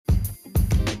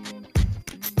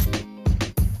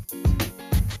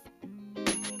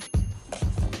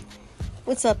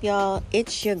What's up, y'all?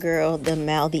 It's your girl, the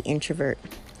mouthy introvert.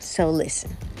 So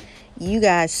listen, you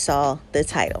guys saw the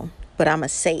title, but I'm going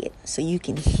to say it so you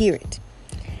can hear it.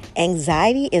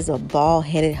 Anxiety is a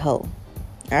bald-headed hoe.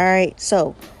 All right.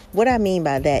 So what I mean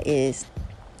by that is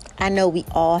I know we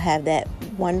all have that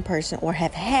one person or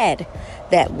have had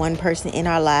that one person in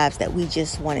our lives that we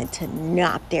just wanted to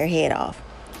knock their head off.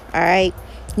 All right.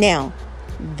 Now,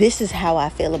 this is how I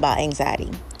feel about anxiety.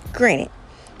 Granted,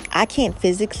 I can't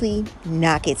physically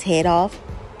knock its head off,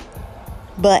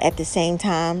 but at the same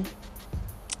time,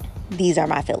 these are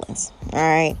my feelings. All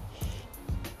right.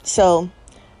 So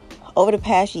over the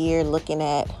past year, looking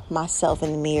at myself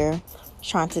in the mirror,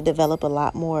 trying to develop a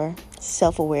lot more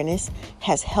self-awareness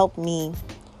has helped me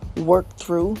work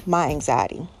through my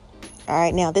anxiety. All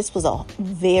right. Now, this was a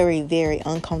very, very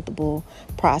uncomfortable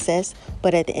process,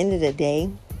 but at the end of the day,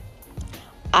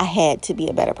 I had to be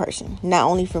a better person, not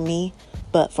only for me,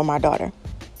 but for my daughter.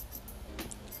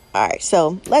 All right,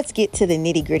 so let's get to the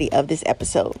nitty gritty of this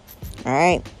episode. All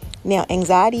right. Now,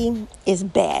 anxiety is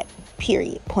bad,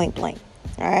 period, point blank.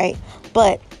 All right.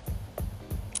 But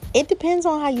it depends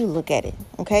on how you look at it.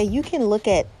 Okay. You can look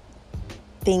at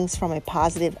things from a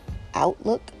positive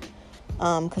outlook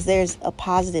because there's a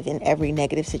positive in every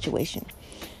negative situation.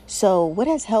 So what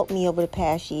has helped me over the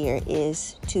past year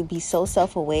is to be so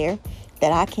self-aware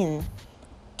that I can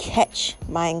catch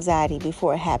my anxiety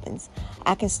before it happens.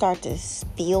 I can start to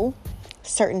feel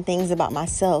certain things about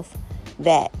myself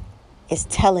that is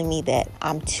telling me that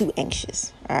I'm too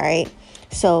anxious. All right.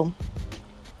 So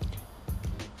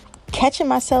catching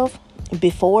myself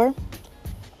before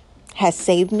has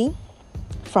saved me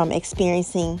from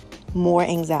experiencing more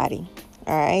anxiety.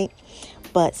 All right.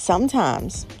 But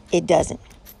sometimes it doesn't.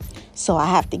 So I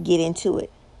have to get into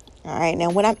it. All right.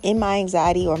 Now, when I'm in my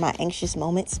anxiety or my anxious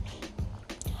moments,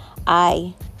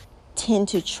 I tend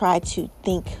to try to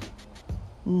think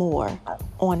more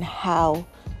on how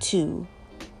to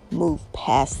move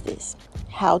past this,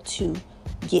 how to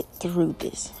get through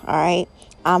this. All right.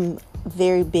 I'm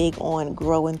very big on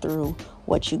growing through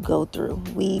what you go through.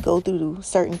 We go through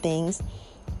certain things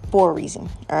for a reason.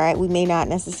 All right. We may not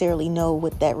necessarily know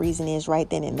what that reason is right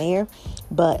then and there,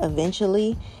 but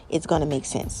eventually it's going to make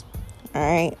sense. All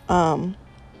right.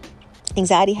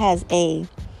 Anxiety has a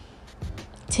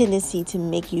tendency to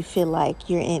make you feel like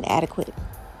you're inadequate.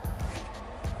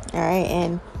 All right.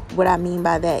 And what I mean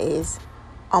by that is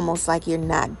almost like you're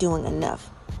not doing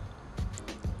enough.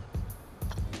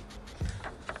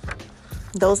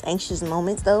 Those anxious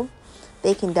moments, though,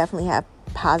 they can definitely have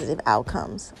positive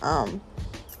outcomes.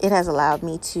 It has allowed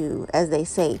me to, as they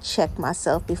say, check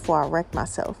myself before I wreck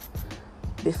myself.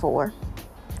 Before.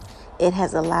 It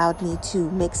has allowed me to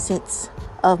make sense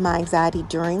of my anxiety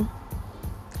during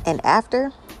and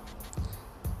after.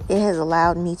 It has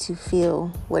allowed me to feel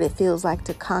what it feels like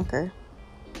to conquer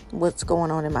what's going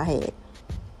on in my head.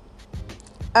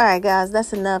 All right, guys,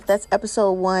 that's enough. That's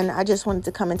episode 1. I just wanted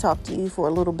to come and talk to you for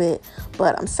a little bit,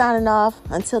 but I'm signing off.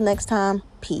 Until next time,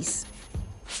 peace.